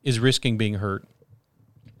is risking being hurt.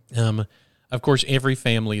 Of course, every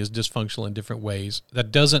family is dysfunctional in different ways.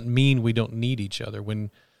 That doesn't mean we don't need each other.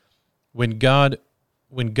 When God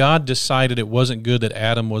decided it wasn't good that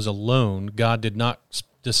Adam was alone, God did not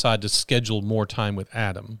decide to schedule more time with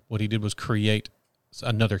Adam. What he did was create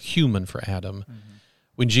another human for Adam.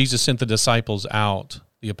 When Jesus sent the disciples out,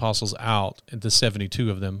 the apostles out, and the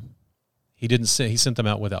 72 of them, he sent them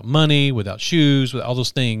out without money, without shoes, with all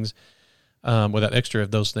those things, without extra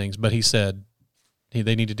of those things. But he said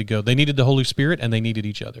they needed to go. They needed the Holy Spirit, and they needed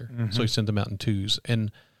each other. So he sent them out in twos.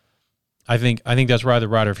 And I think that's why the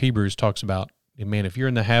writer of Hebrews talks about, man, if you're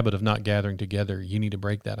in the habit of not gathering together, you need to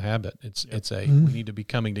break that habit. We need to be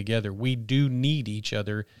coming together. We do need each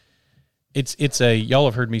other. Y'all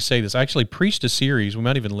have heard me say this. I actually preached a series, we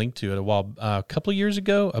might even link to it a couple of years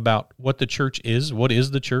ago, about what the church is. What is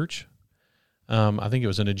the church? I think it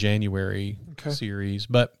was in a January series,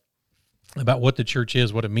 but about what the church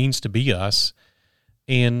is, what it means to be us,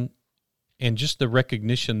 and just the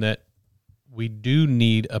recognition that we do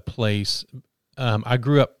need a place. I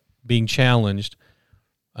grew up being challenged.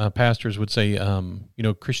 Pastors would say,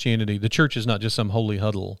 Christianity, the church is not just some holy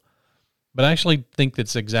huddle. But I actually think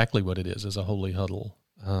that's exactly what it is a holy huddle.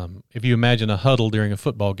 If you imagine a huddle during a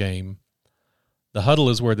football game, the huddle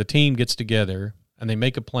is where the team gets together and they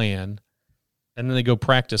make a plan, and then they go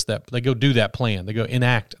practice that. They go do that plan. They go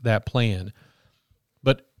enact that plan.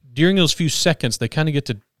 But during those few seconds, they kind of get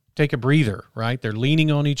to take a breather, right? They're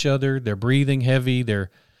leaning on each other. They're breathing heavy. They're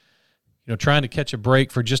trying to catch a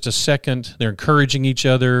break for just a second. They're encouraging each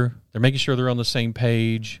other. They're making sure they're on the same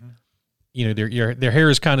page. Their hair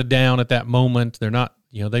is kind of down at that moment. They're not,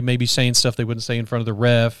 they may be saying stuff they wouldn't say in front of the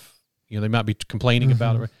ref. They might be complaining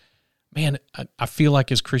about it. Man, I feel like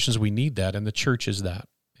as Christians we need that, and the church is that.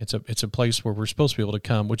 It's a place where we're supposed to be able to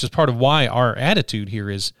come, which is part of why our attitude here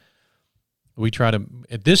is we try to.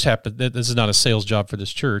 This is not a sales job for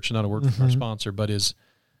this church, not a word from our sponsor, but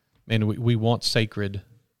we want sacred,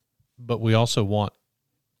 but we also want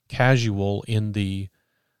casual in the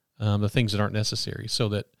things that aren't necessary, so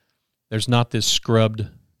that there's not this scrubbed,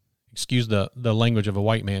 excuse the language of a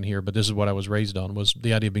white man here, but this is what I was raised on, was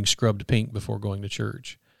the idea of being scrubbed pink before going to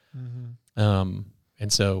church. And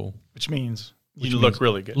so... Which means you look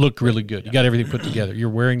really good. Look really good. You got everything put together. You're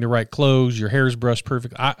wearing the right clothes. Your hair is brushed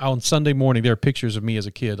perfect. On Sunday morning, there are pictures of me as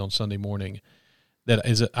a kid on Sunday morning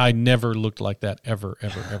I never looked like that ever,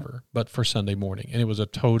 ever, ever, but for Sunday morning. And it was a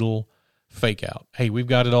total fake out. Hey, we've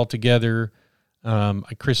got it all together.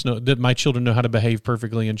 My children know how to behave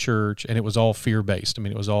perfectly in church, and it was all fear-based. I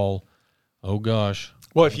mean, it was all, oh gosh.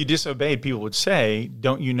 Well, if you disobeyed, people would say,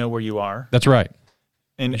 don't you know where you are? That's right.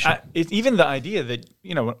 And even the idea that,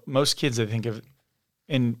 most kids, I think of,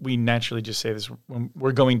 and we naturally just say this, when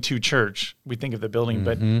we're going to church, we think of the building,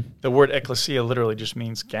 but the word ecclesia literally just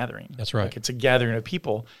means gathering. That's right. Like it's a gathering of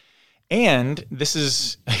people. And this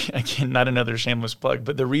is, again, not another shameless plug,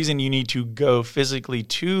 but the reason you need to go physically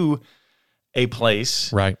to a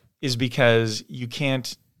place is because you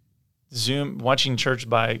can't watching church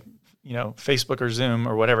by, Facebook or Zoom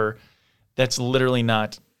or whatever. That's literally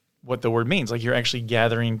not what the word means. Like you're actually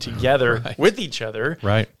gathering together with each other.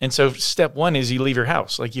 Right. And so step one is you leave your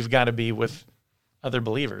house. Like you've got to be with other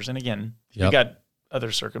believers. And again, you've got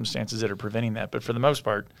other circumstances that are preventing that. But for the most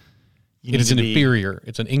part, it's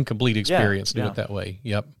an incomplete experience to do it that way.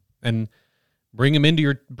 Yep. And bring them into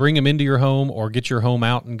your home, or get your home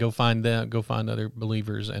out and go find other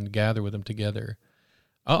believers and gather with them together.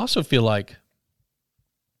 I also feel like,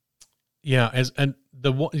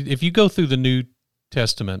 if you go through the New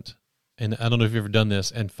Testament, and I don't know if you've ever done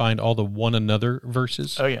this, and find all the one another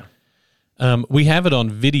verses. Oh yeah. We have it on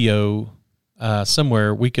video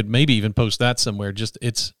somewhere. We could maybe even post that somewhere.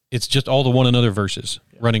 It's just all the one another verses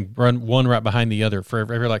run one right behind the other for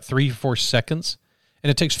every like 3 or 4 seconds, and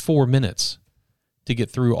it takes 4 minutes to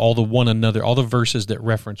get through all the one another, all the verses that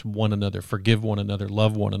reference one another, forgive one another,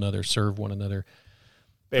 love one another, serve one another,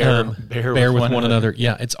 bear with one another.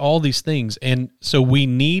 Yeah, it's all these things. And so we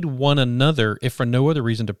need one another, if for no other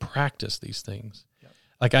reason, to practice these things. Yep.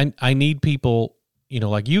 Like I need people,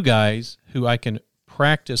 like you guys, who I can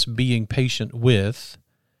practice being patient with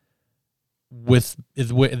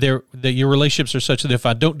your relationships are such that if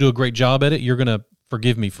I don't do a great job at it, you're going to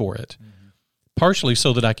forgive me for it. Mm-hmm. Partially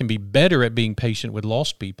so that I can be better at being patient with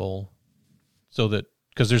lost people, so that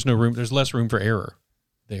because there's less room for error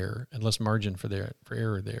there and less margin for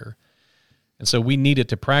error there. And so we need it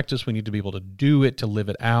to practice. We need to be able to do it, to live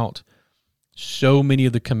it out. So many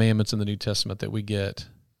of the commandments in the New Testament that we get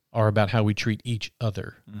are about how we treat each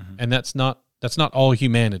other. Mm-hmm. And that's not all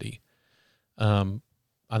humanity.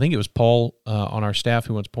 I think it was Paul on our staff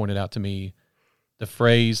who once pointed out to me the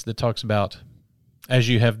phrase that talks about as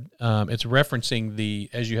you have, it's referencing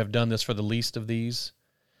as you have done this for the least of these,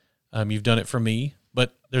 you've done it for me.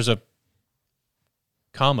 But there's a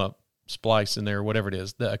comma splice in there, whatever it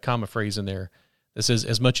is, a comma phrase in there that says,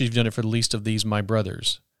 as much as you've done it for the least of these, my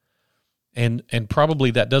brothers. And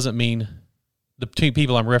probably that doesn't mean the two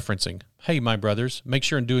people I'm referencing, hey, my brothers, make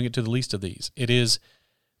sure I'm doing it to the least of these. It is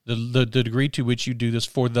the degree to which you do this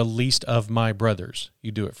for the least of my brothers,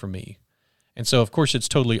 you do it for me. And so, of course, it's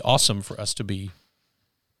totally awesome for us to be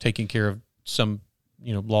taking care of some,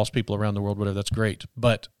 lost people around the world, whatever, that's great.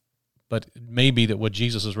 But maybe that what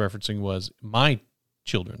Jesus is referencing was my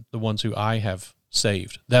children, the ones who I have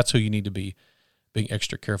saved. That's who you need to be being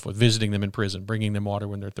extra careful with, visiting them in prison, bringing them water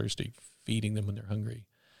when they're thirsty, feeding them when they're hungry.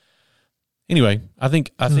 Anyway, I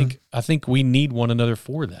think we need one another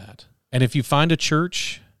for that. And if you find a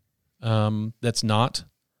church that's not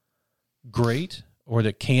great, or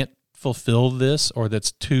that can't fulfill this, or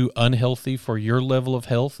that's too unhealthy for your level of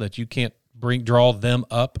health, that you can't draw them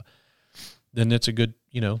up, then it's a good,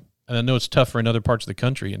 and I know it's tougher in other parts of the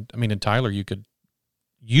country. And I mean, in Tyler, you could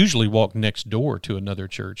usually walk next door to another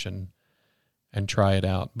church and try it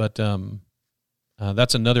out. But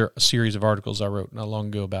that's another series of articles I wrote not long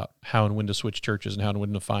ago about how and when to switch churches and how and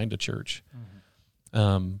when to find a church.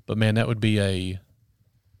 Mm-hmm. But man, that would be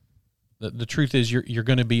the truth is you're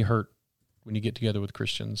going to be hurt when you get together with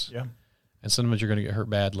Christians. Yeah. And sometimes you're going to get hurt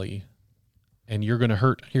badly. And you're going to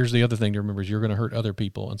hurt. Here's the other thing to remember is you're going to hurt other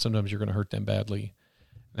people, and sometimes you're going to hurt them badly.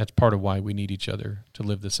 And that's part of why we need each other to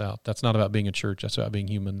live this out. That's not about being a church. That's about being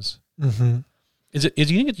humans. Mm-hmm.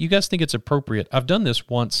 You guys think it's appropriate? I've done this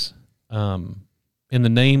once in the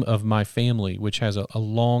name of my family, which has a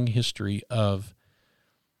long history of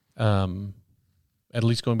at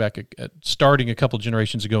least going back, starting a couple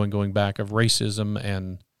generations ago and going back, of racism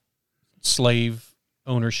and slave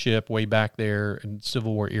ownership way back there and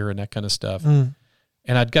Civil War era and that kind of stuff. Mm.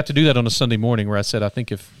 And I'd got to do that on a Sunday morning where I said, I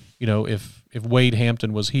think if Wade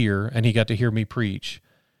Hampton was here and he got to hear me preach,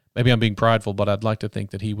 maybe I'm being prideful, but I'd like to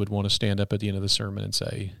think that he would want to stand up at the end of the sermon and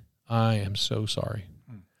say, I am so sorry.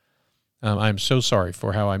 I'm so sorry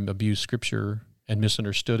for how I abused Scripture and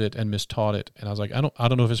misunderstood it and mistaught it. And I was like, I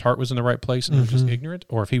don't know if his heart was in the right place and he was just ignorant,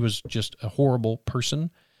 or if he was just a horrible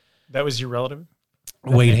person. That was your relative?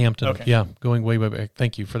 Wade Hampton. Okay. Yeah, going way back.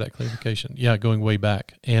 Thank you for that clarification. Yeah, going way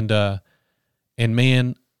back. And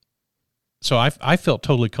man, so I felt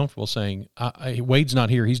totally comfortable saying, Wade's not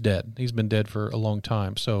here. He's dead. He's been dead for a long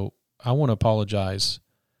time. So I want to apologize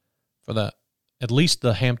for that. At least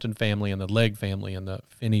the Hampton family and the Legg family and the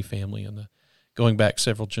Finney family and the going back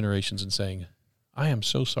several generations, and saying, I am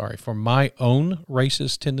so sorry for my own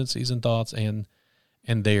racist tendencies and thoughts and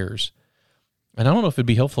theirs. And I don't know if it'd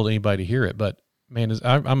be helpful to anybody to hear it, but man,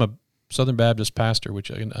 I'm a Southern Baptist pastor,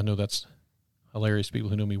 which I know that's hilarious to people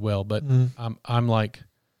who know me well, but I'm like,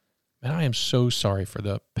 man, I am so sorry for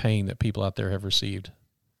the pain that people out there have received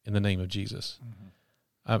in the name of Jesus. Mm-hmm.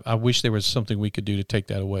 I wish there was something we could do to take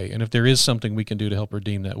that away. And if there is something we can do to help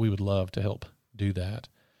redeem that, we would love to help do that.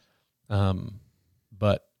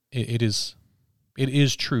 But it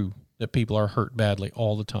is true that people are hurt badly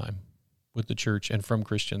all the time with the church and from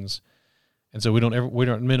Christians. And so we're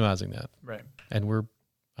not minimizing that. Right. And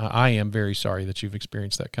I am very sorry that you've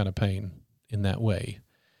experienced that kind of pain in that way.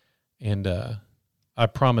 And I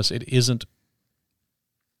promise it isn't,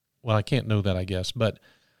 well, I can't know that, I guess, but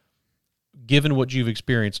given what you've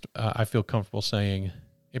experienced, I feel comfortable saying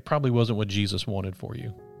it probably wasn't what Jesus wanted for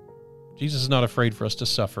you. Jesus is not afraid for us to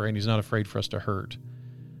suffer, and he's not afraid for us to hurt.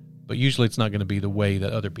 But usually it's not going to be the way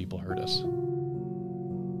that other people hurt us.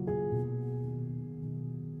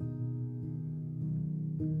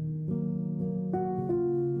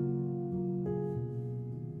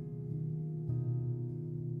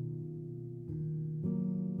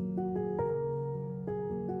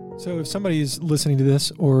 So if somebody's listening to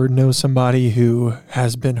this or knows somebody who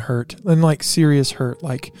has been hurt, and like serious hurt,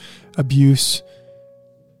 like abuse,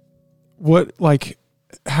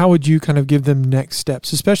 how would you kind of give them next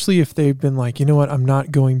steps, especially if they've been like, you know what, I'm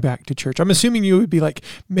not going back to church? I'm assuming you would be like,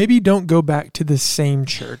 maybe don't go back to the same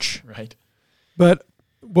church. Right. But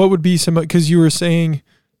what would be some, because you were saying,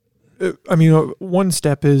 one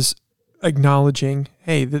step is acknowledging,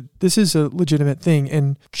 hey, that this is a legitimate thing,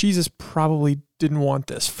 and Jesus probably didn't want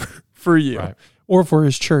this for you, Right. or for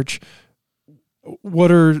his church.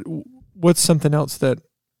 What's something else that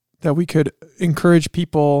we could encourage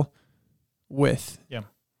people with? Yeah.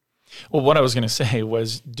 Well, what I was going to say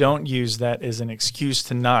was, don't use that as an excuse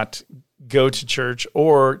to not go to church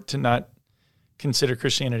or to not consider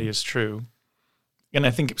Christianity as true. And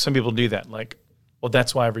I think some people do that, like, well,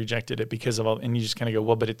 that's why I've rejected it, because of all, and you just kind of go,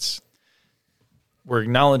 well, but we're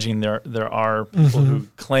acknowledging there are people who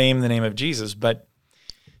claim the name of Jesus, but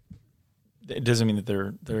it doesn't mean that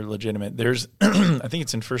they're legitimate. There's, I think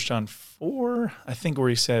it's in 1 John 4, I think, where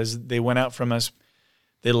he says they went out from us,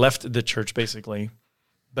 they left the church basically,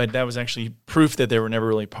 but that was actually proof that they were never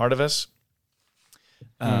really part of us.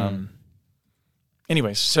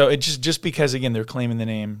 Anyways, so it just because, again, they're claiming the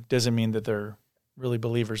name doesn't mean that they're really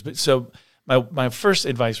believers. But so my first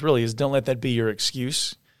advice really is, don't let that be your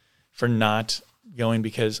excuse for not going,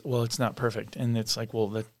 because, well, it's not perfect. And it's like, well,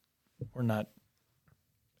 that we're not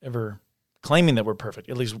ever claiming that we're perfect.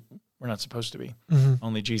 At least we're not supposed to be.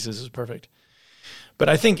 Only Jesus is perfect. But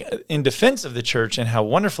I think in defense of the church and how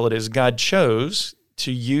wonderful it is, God chose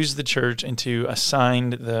to use the church and to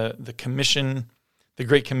assign the commission, the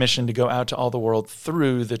Great Commission, to go out to all the world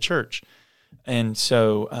through the church. And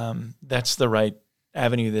so that's the right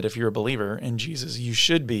avenue, that if you're a believer in Jesus, you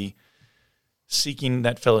should be seeking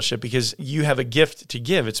that fellowship, because you have a gift to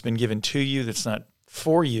give. It's been given to you that's not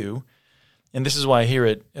for you. And this is why here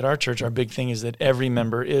at our church, our big thing is that every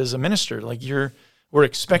member is a minister. Like, we're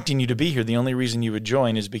expecting you to be here. The only reason you would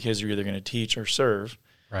join is because you're either going to teach or serve.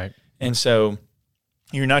 Right. And so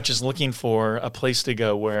you're not just looking for a place to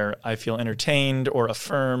go where I feel entertained or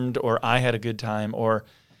affirmed or I had a good time, or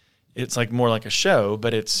it's like more like a show,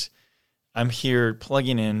 but I'm here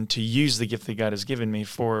plugging in to use the gift that God has given me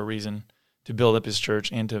for a reason, to build up his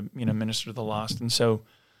church and to, minister to the lost. And so,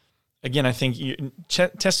 again, I think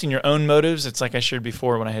testing your own motives, it's like I shared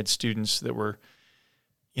before when I had students that were,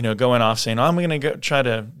 going off saying, I'm going to go try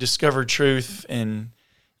to discover truth. And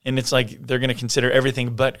it's like they're going to consider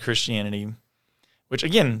everything but Christianity, which,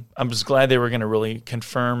 again, I'm just glad they were going to really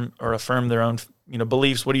confirm or affirm their own,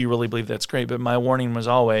 beliefs. What do you really believe? That's great. But my warning was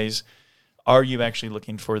always, are you actually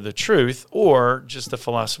looking for the truth, or just the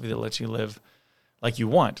philosophy that lets you live like you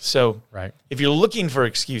want? So Right. If you're looking for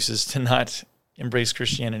excuses to not embrace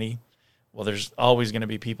Christianity, well, there's always going to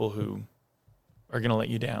be people who are going to let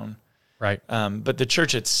you down. Right. But the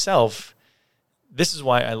church itself, this is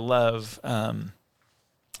why I love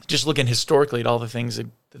just looking historically at all the things that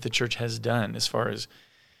the church has done as far as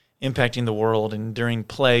impacting the world, and during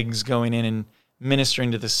plagues, going in and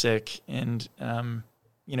ministering to the sick. And,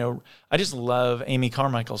 I just love Amy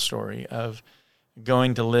Carmichael's story of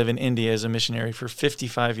going to live in India as a missionary for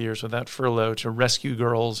 55 years without furlough to rescue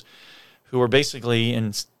girls who were basically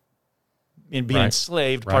in being Right.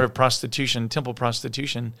 enslaved, Right. part of prostitution, temple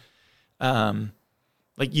prostitution. That's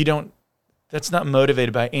not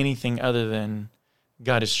motivated by anything other than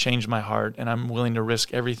God has changed my heart and I'm willing to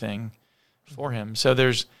risk everything for him. So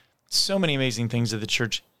there's so many amazing things that the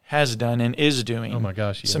church has done and is doing. Oh my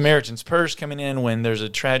gosh. Yes. Samaritan's Purse coming in when there's a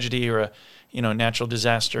tragedy or a natural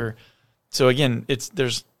disaster. So again, it's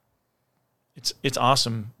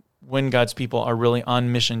awesome when God's people are really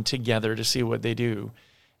on mission together to see what they do.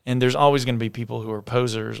 And there's always going to be people who are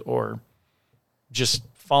posers or just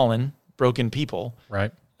fallen, broken people.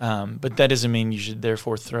 Right. But that doesn't mean you should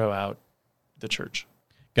therefore throw out the church.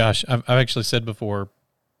 Gosh, I've actually said before,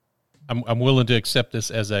 I'm willing to accept this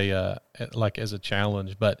as a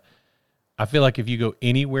challenge, but I feel like if you go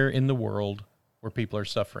anywhere in the world where people are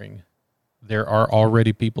suffering, there are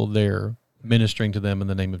already people there ministering to them in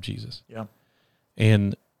the name of Jesus. Yeah.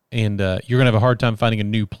 And you're going to have a hard time finding a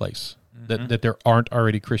new place that there aren't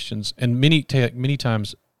already Christians, and many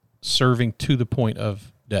times serving to the point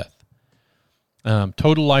of death.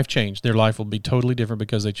 Total life change. Their life will be totally different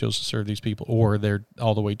because they chose to serve these people, or they're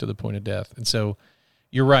all the way to the point of death. And so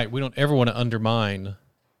you're right. We don't ever want to undermine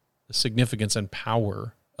the significance and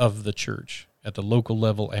power of the church at the local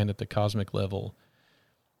level and at the cosmic level.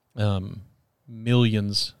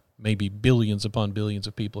 Millions, maybe billions upon billions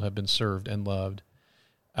of people have been served and loved.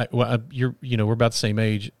 We're about the same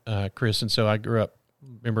age, Chris, and so I grew up.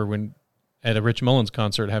 Remember when at a Rich Mullins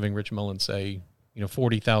concert, having Rich Mullins say,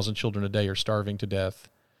 40,000 children a day are starving to death,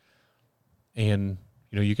 and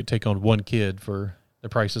you could take on one kid for the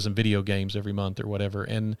prices in video games every month or whatever,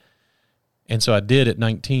 and so I did at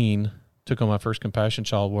 19. Took on my first Compassion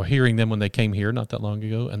child. Well, hearing them when they came here not that long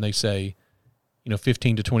ago, and they say,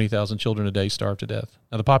 15 to 20,000 children a day starve to death.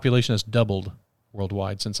 Now the population has doubled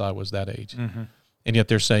worldwide since I was that age. Mm-hmm. And yet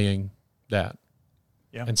they're saying that.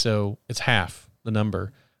 Yeah. And so it's half the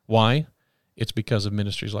number. Why? It's because of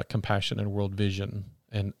ministries like Compassion and World Vision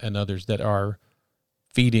and others that are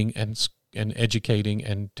feeding and educating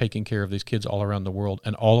and taking care of these kids all around the world.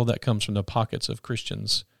 And all of that comes from the pockets of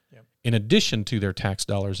Christians, in addition to their tax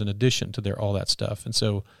dollars, in addition to their all that stuff. And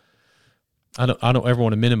so I don't ever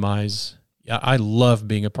want to minimize. I love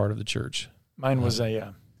being a part of the church. Mine was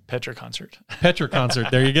a Petra concert. Petra concert.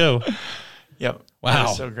 There you go. Yep. Wow. That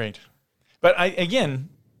was so great. But again,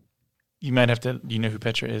 you might have to, do you know who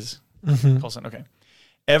Petra is? Mm-hmm. Colson, okay.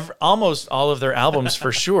 Almost all of their albums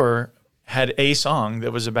for sure had a song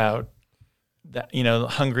that was about that,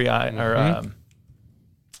 Hungry Eye, or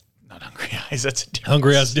not Hungry Eyes. That's a different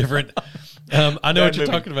Hungry Eyes different. I know what you're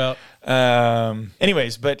talking about.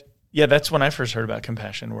 Anyways, but yeah, that's when I first heard about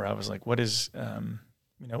Compassion, where I was like, what is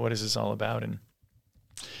this all about? And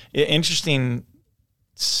interesting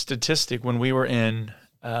statistic, when we were in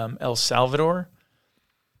El Salvador,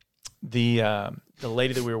 the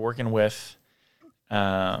lady that we were working with,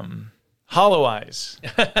 Hollow Eyes.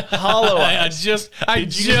 Hollow Eyes. I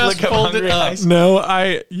just pulled it up. Eyes?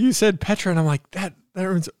 No, you said Petra, and I'm like, that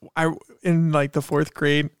was, in like the fourth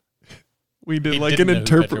grade, we did like an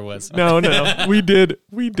interpret. No, we did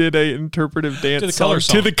a interpretive dance to the color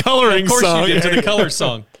song. To the coloring song. Of course song. you did, to the color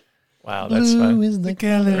song. Wow, that's fun. Blue is the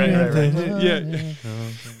color. Right. Yeah.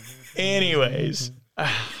 Anyways, I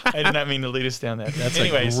did not mean to lead us down that. That's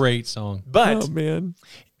Anyways, a great song. But Oh man.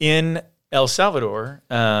 in El Salvador,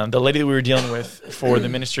 the lady that we were dealing with for the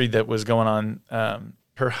ministry that was going on,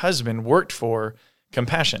 her husband worked for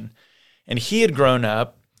Compassion. And he had grown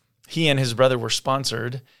up, he and his brother were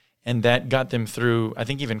sponsored, and that got them through, I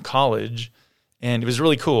think, even college. And it was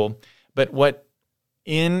really cool. But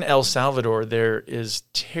in El Salvador, there is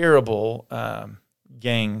terrible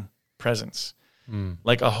gang presence.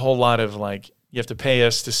 Like a whole lot of you have to pay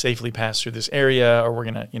us to safely pass through this area, or we're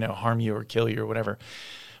going to, harm you or kill you or whatever.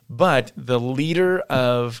 But the leader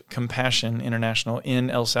of Compassion International in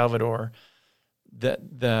El Salvador,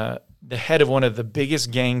 the head of one of the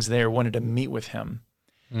biggest gangs there, wanted to meet with him.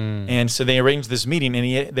 And so they arranged this meeting,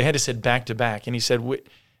 and they had to sit back to back. And he said, we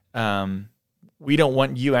don't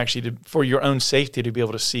want you actually for your own safety to be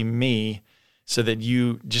able to see me, so that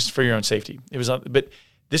you, just for your own safety. But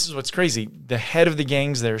this is what's crazy. The head of the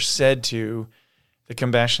gangs there said to the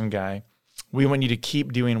Compassion guy, we want you to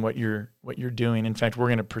keep doing what you're doing. In fact, we're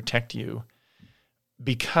going to protect you,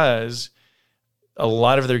 because a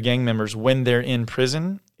lot of their gang members, when they're in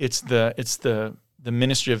prison, it's the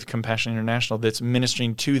ministry of Compassion International that's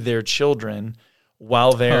ministering to their children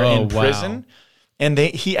while they're in prison. And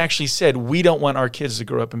he actually said, we don't want our kids to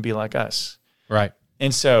grow up and be like us. Right.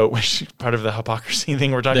 And so, which is part of the hypocrisy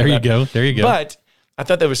thing we're talking about. There you go. But I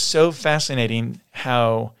thought that was so fascinating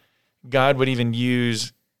how God would even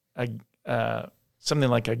use something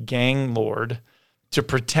like a gang lord to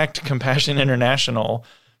protect Compassion International.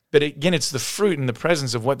 But again, it's the fruit and the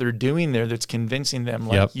presence of what they're doing there that's convincing them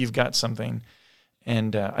you've got something.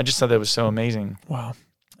 And I just thought that was so amazing. Wow.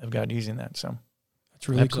 Of God using that. So That's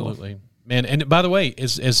really absolutely. Cool. Man, and by the way,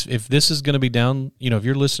 if this is going to be down, if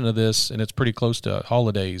you're listening to this and it's pretty close to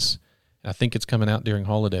holidays, I think it's coming out during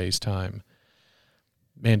holidays time,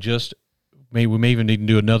 man, we may even need to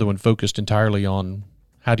do another one focused entirely on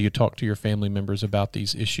how do you talk to your family members about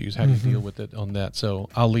these issues, how do you deal with it on that. So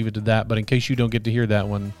I'll leave it to that. But in case you don't get to hear that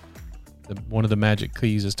one, one of the magic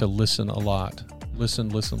keys is to listen a lot. Listen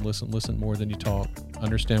more than you talk.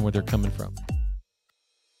 Understand where they're coming from.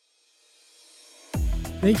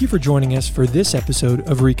 Thank you for joining us for this episode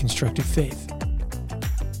of Reconstructed Faith.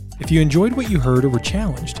 If you enjoyed what you heard or were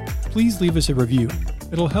challenged, please leave us a review.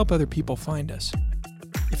 It'll help other people find us.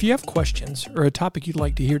 If you have questions or a topic you'd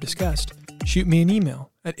like to hear discussed, shoot me an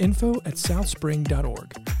email at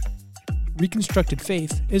info@southspring.org. Reconstructed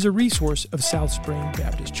Faith is a resource of South Spring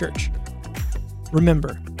Baptist Church.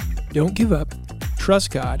 Remember, don't give up,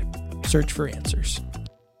 trust God, search for answers.